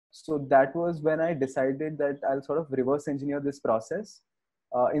So that was when I decided that I'll sort of reverse engineer this process.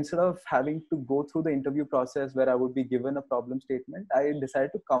 Instead of having to go through the interview process where I would be given a problem statement, I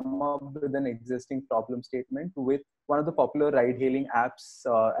decided to come up with an existing problem statement with one of the popular ride hailing apps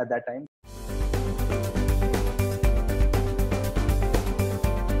at that time.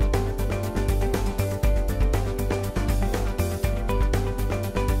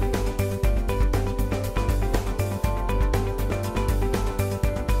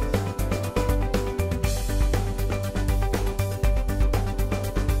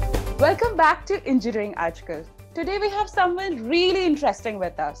 Welcome back to Engineering Aajkal. Today we have someone really interesting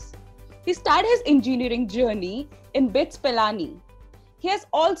with us. He started his engineering journey in BITS Pilani. He has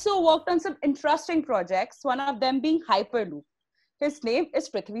also worked on some interesting projects, one of them being Hyperloop. His name is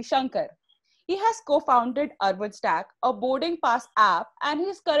Prithvi Shankar. He has co-founded Urban Stack, a boarding pass app, and he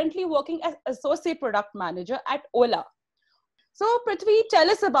is currently working as Associate Product Manager at OLA. So Prithvi, tell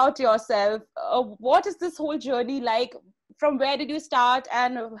us about yourself. What is this whole journey like? From where did you start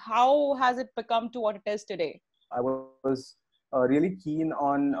and how has it become to what it is today? I was really keen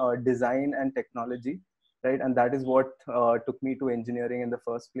on design and technology, right? And that is what took me to engineering in the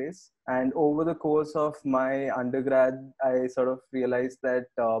first place. And over the course of my undergrad, I sort of realized that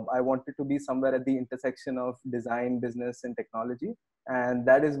I wanted to be somewhere at the intersection of design, business, and technology. And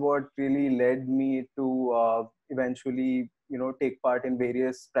that is what really led me to eventually, take part in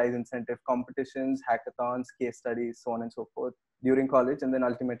various prize incentive competitions, hackathons, case studies, so on and so forth during college, and then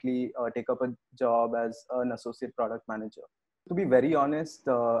ultimately take up a job as an associate product manager. To be very honest,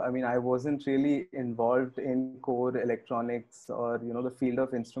 I wasn't really involved in core electronics or, the field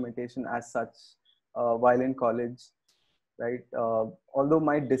of instrumentation as such while in college, right? Although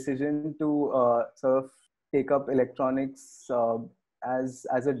my decision to sort of take up electronics as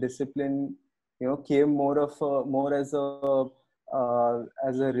a discipline, came more as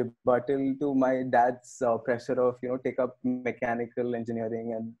a rebuttal to my dad's pressure of take up mechanical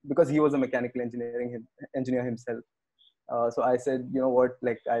engineering, and because he was a mechanical engineer himself. So I said, you know what,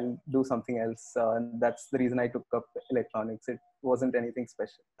 like I'll do something else. And that's the reason I took up electronics. It wasn't anything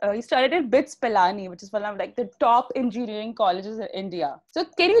special. You started at BITS Pilani, which is one of like the top engineering colleges in India. So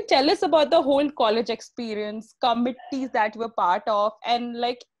can you tell us about the whole college experience, committees that you were part of, and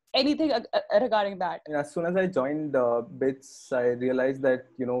like anything regarding that? As soon as I joined BITS, I realized that,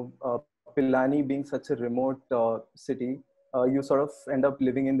 Pilani being such a remote city, you sort of end up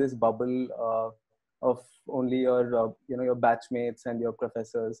living in this bubble of only your batchmates and your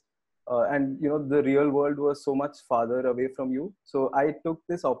professors. And, the real world was so much farther away from you. So I took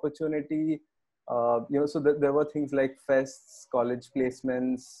this opportunity, so that there were things like fests, college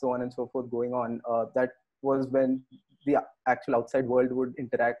placements, so on and so forth going on. That was when the actual outside world would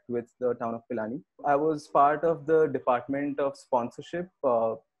interact with the town of Pilani. I was part of the department of sponsorship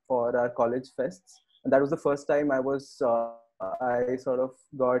for our college fests. And that was the first time I sort of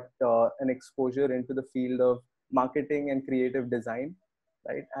got an exposure into the field of marketing and creative design,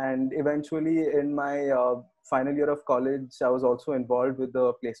 right? And eventually in my final year of college, I was also involved with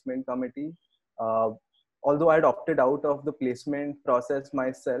the placement committee. Although I'd opted out of the placement process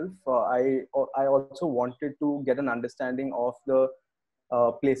myself, I also wanted to get an understanding of the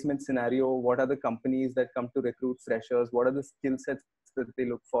placement scenario. What are the companies that come to recruit freshers? What are the skill sets that they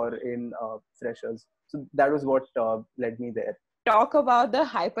look for in freshers? So that was what led me there. Talk about the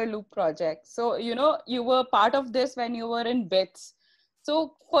Hyperloop project. So, you were part of this when you were in BITS.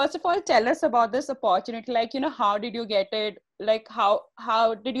 So first of all, tell us about this opportunity. Like, how did you get it? Like,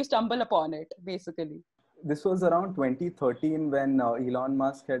 how did you stumble upon it, basically? This was around 2013 when Elon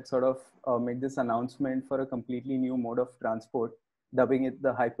Musk had sort of made this announcement for a completely new mode of transport, dubbing it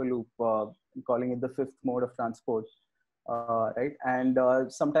the Hyperloop, calling it the fifth mode of transport, right? And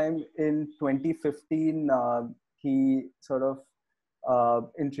sometime in 2015, he sort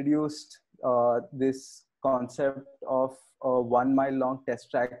of introduced this concept of a 1 mile long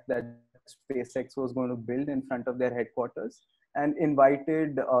test track that SpaceX was going to build in front of their headquarters, and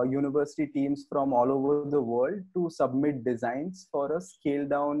invited university teams from all over the world to submit designs for a scaled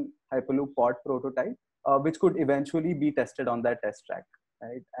down Hyperloop pod prototype, which could eventually be tested on that test track,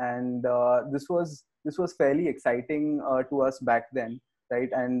 right? And this was fairly exciting to us back then, right?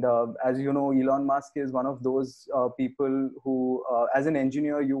 And as you know, Elon Musk is one of those people who, as an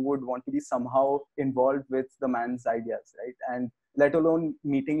engineer, you would want to be somehow involved with the man's ideas, right? And let alone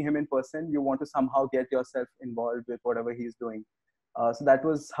meeting him in person, you want to somehow get yourself involved with whatever he's doing. So that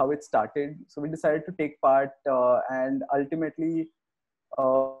was how it started. So we decided to take part, and ultimately,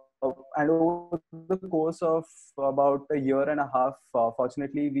 and over the course of about a year and a half,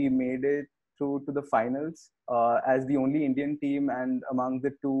 fortunately, we made it through to the finals as the only Indian team and among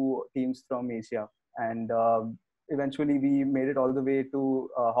the two teams from Asia. And eventually we made it all the way to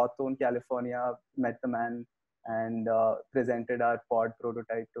Hawthorne, California, met the man, and presented our pod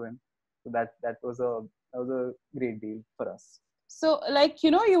prototype to him. So that was a great deal for us. So, like,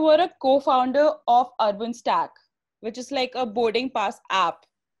 you were a co-founder of Urban Stack, which is like a boarding pass app.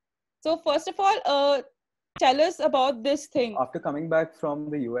 So, first of all, tell us about this thing. After coming back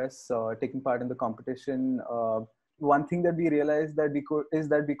from the US, taking part in the competition, one thing that we realized that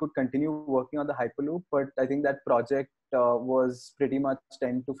we could continue working on the Hyperloop, but I think that project was pretty much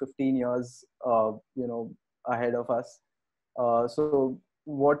 10 to 15 years, ahead of us. So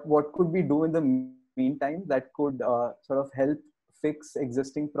what could we do in the meantime that could sort of help fix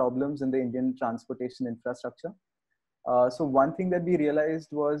existing problems in the Indian transportation infrastructure? So one thing that we realized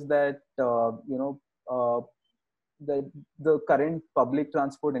was that the current public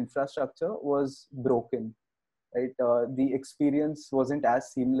transport infrastructure was broken, right? The experience wasn't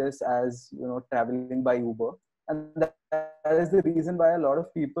as seamless as traveling by Uber, and that is the reason why a lot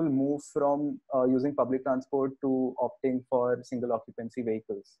of people move from using public transport to opting for single occupancy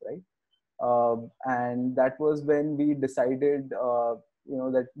vehicles, right? And that was when we decided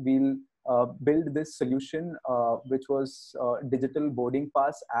that we'll build this solution, which was digital boarding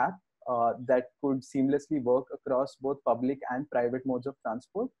pass app that could seamlessly work across both public and private modes of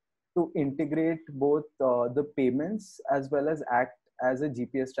transport to integrate both the payments as well as act as a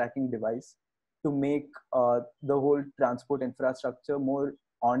GPS tracking device to make the whole transport infrastructure more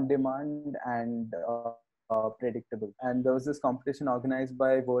on demand and predictable. And there was this competition organized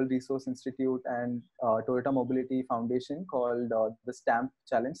by World Resource Institute and Toyota Mobility Foundation called the Stamp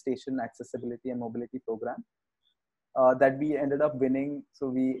Challenge Station Accessibility and Mobility Program that we ended up winning. So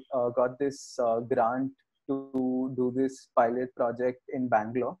we got this grant to do this pilot project in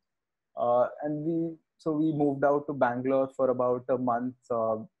Bangalore. And we moved out to Bangalore for about a month,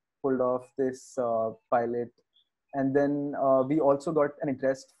 pulled off this pilot, and then we also got an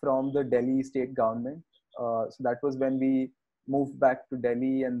interest from the Delhi state government. So that was when we moved back to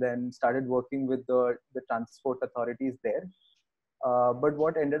Delhi and then started working with the transport authorities there. But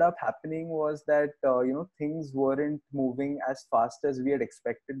what ended up happening was that things weren't moving as fast as we had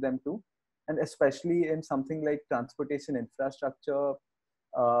expected them to, and especially in something like transportation infrastructure.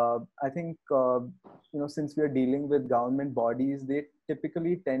 I think since we are dealing with government bodies, they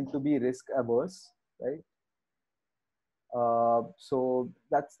typically tend to be risk averse, right? So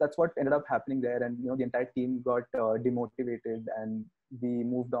that's what ended up happening there, and the entire team got demotivated, and we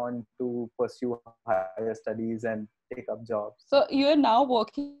moved on to pursue higher studies and take up jobs. So you are now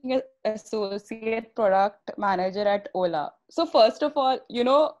working as associate product manager at OLA. So first of all,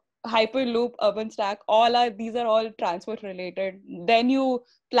 Hyperloop, Urban Stack, these are all transport related. Then you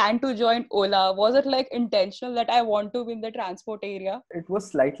plan to join OLA. Was it like intentional that I want to be in the transport area? It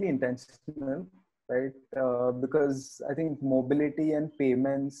was slightly intentional, right? Because I think mobility and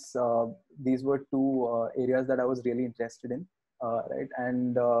payments, these were two areas that I was really interested in, right?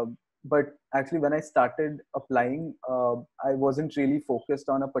 And but actually, when I started applying, I wasn't really focused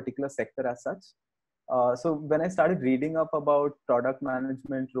on a particular sector as such. So when I started reading up about product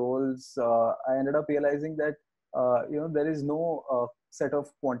management roles, I ended up realizing that there is no set of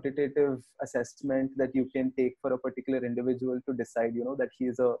quantitative assessment that you can take for a particular individual to decide that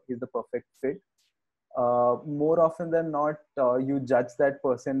he's the perfect fit. More often than not, you judge that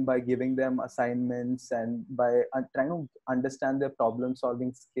person by giving them assignments and by trying to understand their problem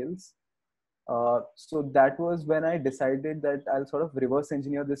solving skills. So that was when I decided that I'll sort of reverse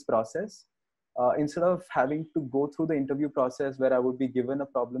engineer this process. Instead of having to go through the interview process where I would be given a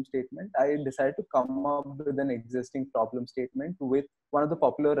problem statement, I decided to come up with an existing problem statement with one of the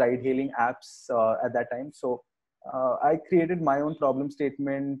popular ride hailing apps at that time. So I created my own problem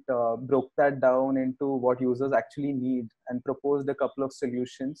statement, broke that down into what users actually need, and proposed a couple of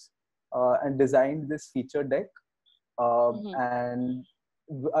solutions and designed this feature deck. And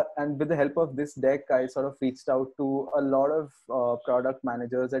with the help of this deck, I sort of reached out to a lot of product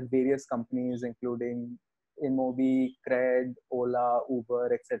managers at various companies, including Inmobi, Cred, Ola,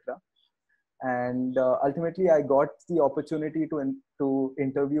 Uber, etc. And ultimately, I got the opportunity to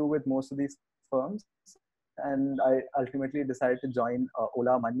interview with most of these firms, and I ultimately decided to join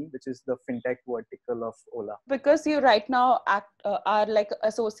Ola Money, which is the fintech vertical of Ola. Because you right now are like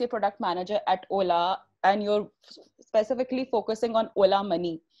associate product manager at Ola, and you're specifically focusing on Ola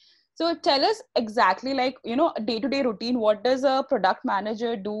Money. So tell us exactly, like, day-to-day routine. What does a product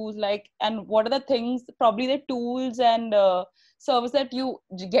manager do, like, and what are the things, probably the tools and service that you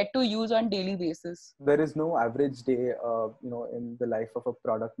get to use on daily basis? There is no average day, in the life of a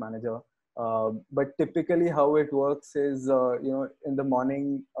product manager. But typically how it works is, in the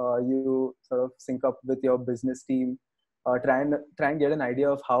morning, you sort of sync up with your business team, try and get an idea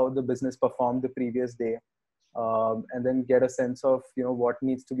of how the business performed the previous day, and then get a sense of, what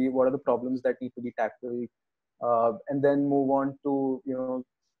are the problems that need to be tackled, and then move on to,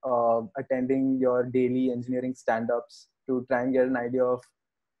 attending your daily engineering stand-ups to try and get an idea of,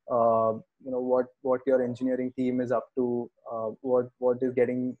 what your engineering team is up to, what is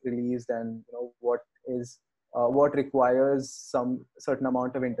getting released, and what requires some certain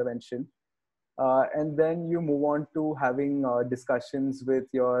amount of intervention. And then you move on to having discussions with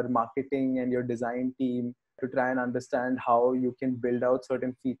your marketing and your design team to try and understand how you can build out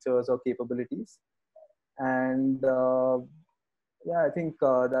certain features or capabilities. And yeah, I think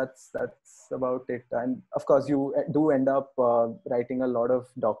that's about it. And of course, you do end up writing a lot of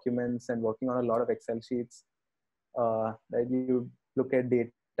documents and working on a lot of Excel sheets. That you look at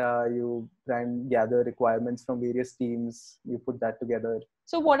data, you try and gather requirements from various teams, you put that together.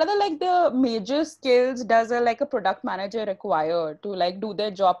 So what are the major skills does a product manager require to do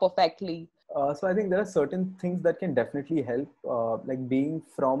their job perfectly? So I think there are certain things that can definitely help. Like being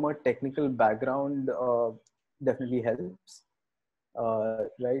from a technical background definitely helps,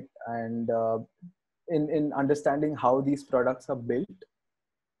 right? And in understanding how these products are built,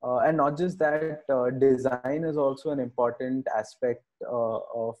 and not just that, design is also an important aspect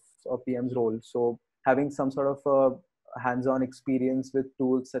of a PM's role. So having some sort of hands-on experience with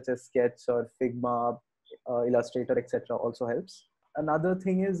tools such as Sketch or Figma, Illustrator, etc., also helps. Another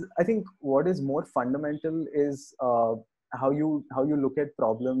thing is, I think what is more fundamental is how you look at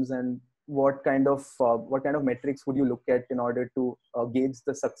problems, and what kind of metrics would you look at in order to gauge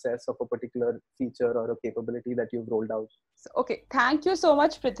the success of a particular feature or a capability that you've rolled out. So, okay, thank you so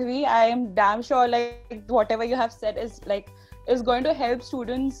much, Prithvi. I am damn sure whatever you have said is going to help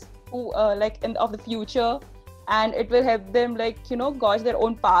students who of the future, and it will help them gauge their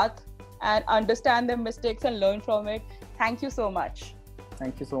own path and understand their mistakes and learn from it. Thank you so much.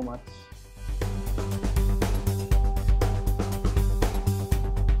 Thank you so much.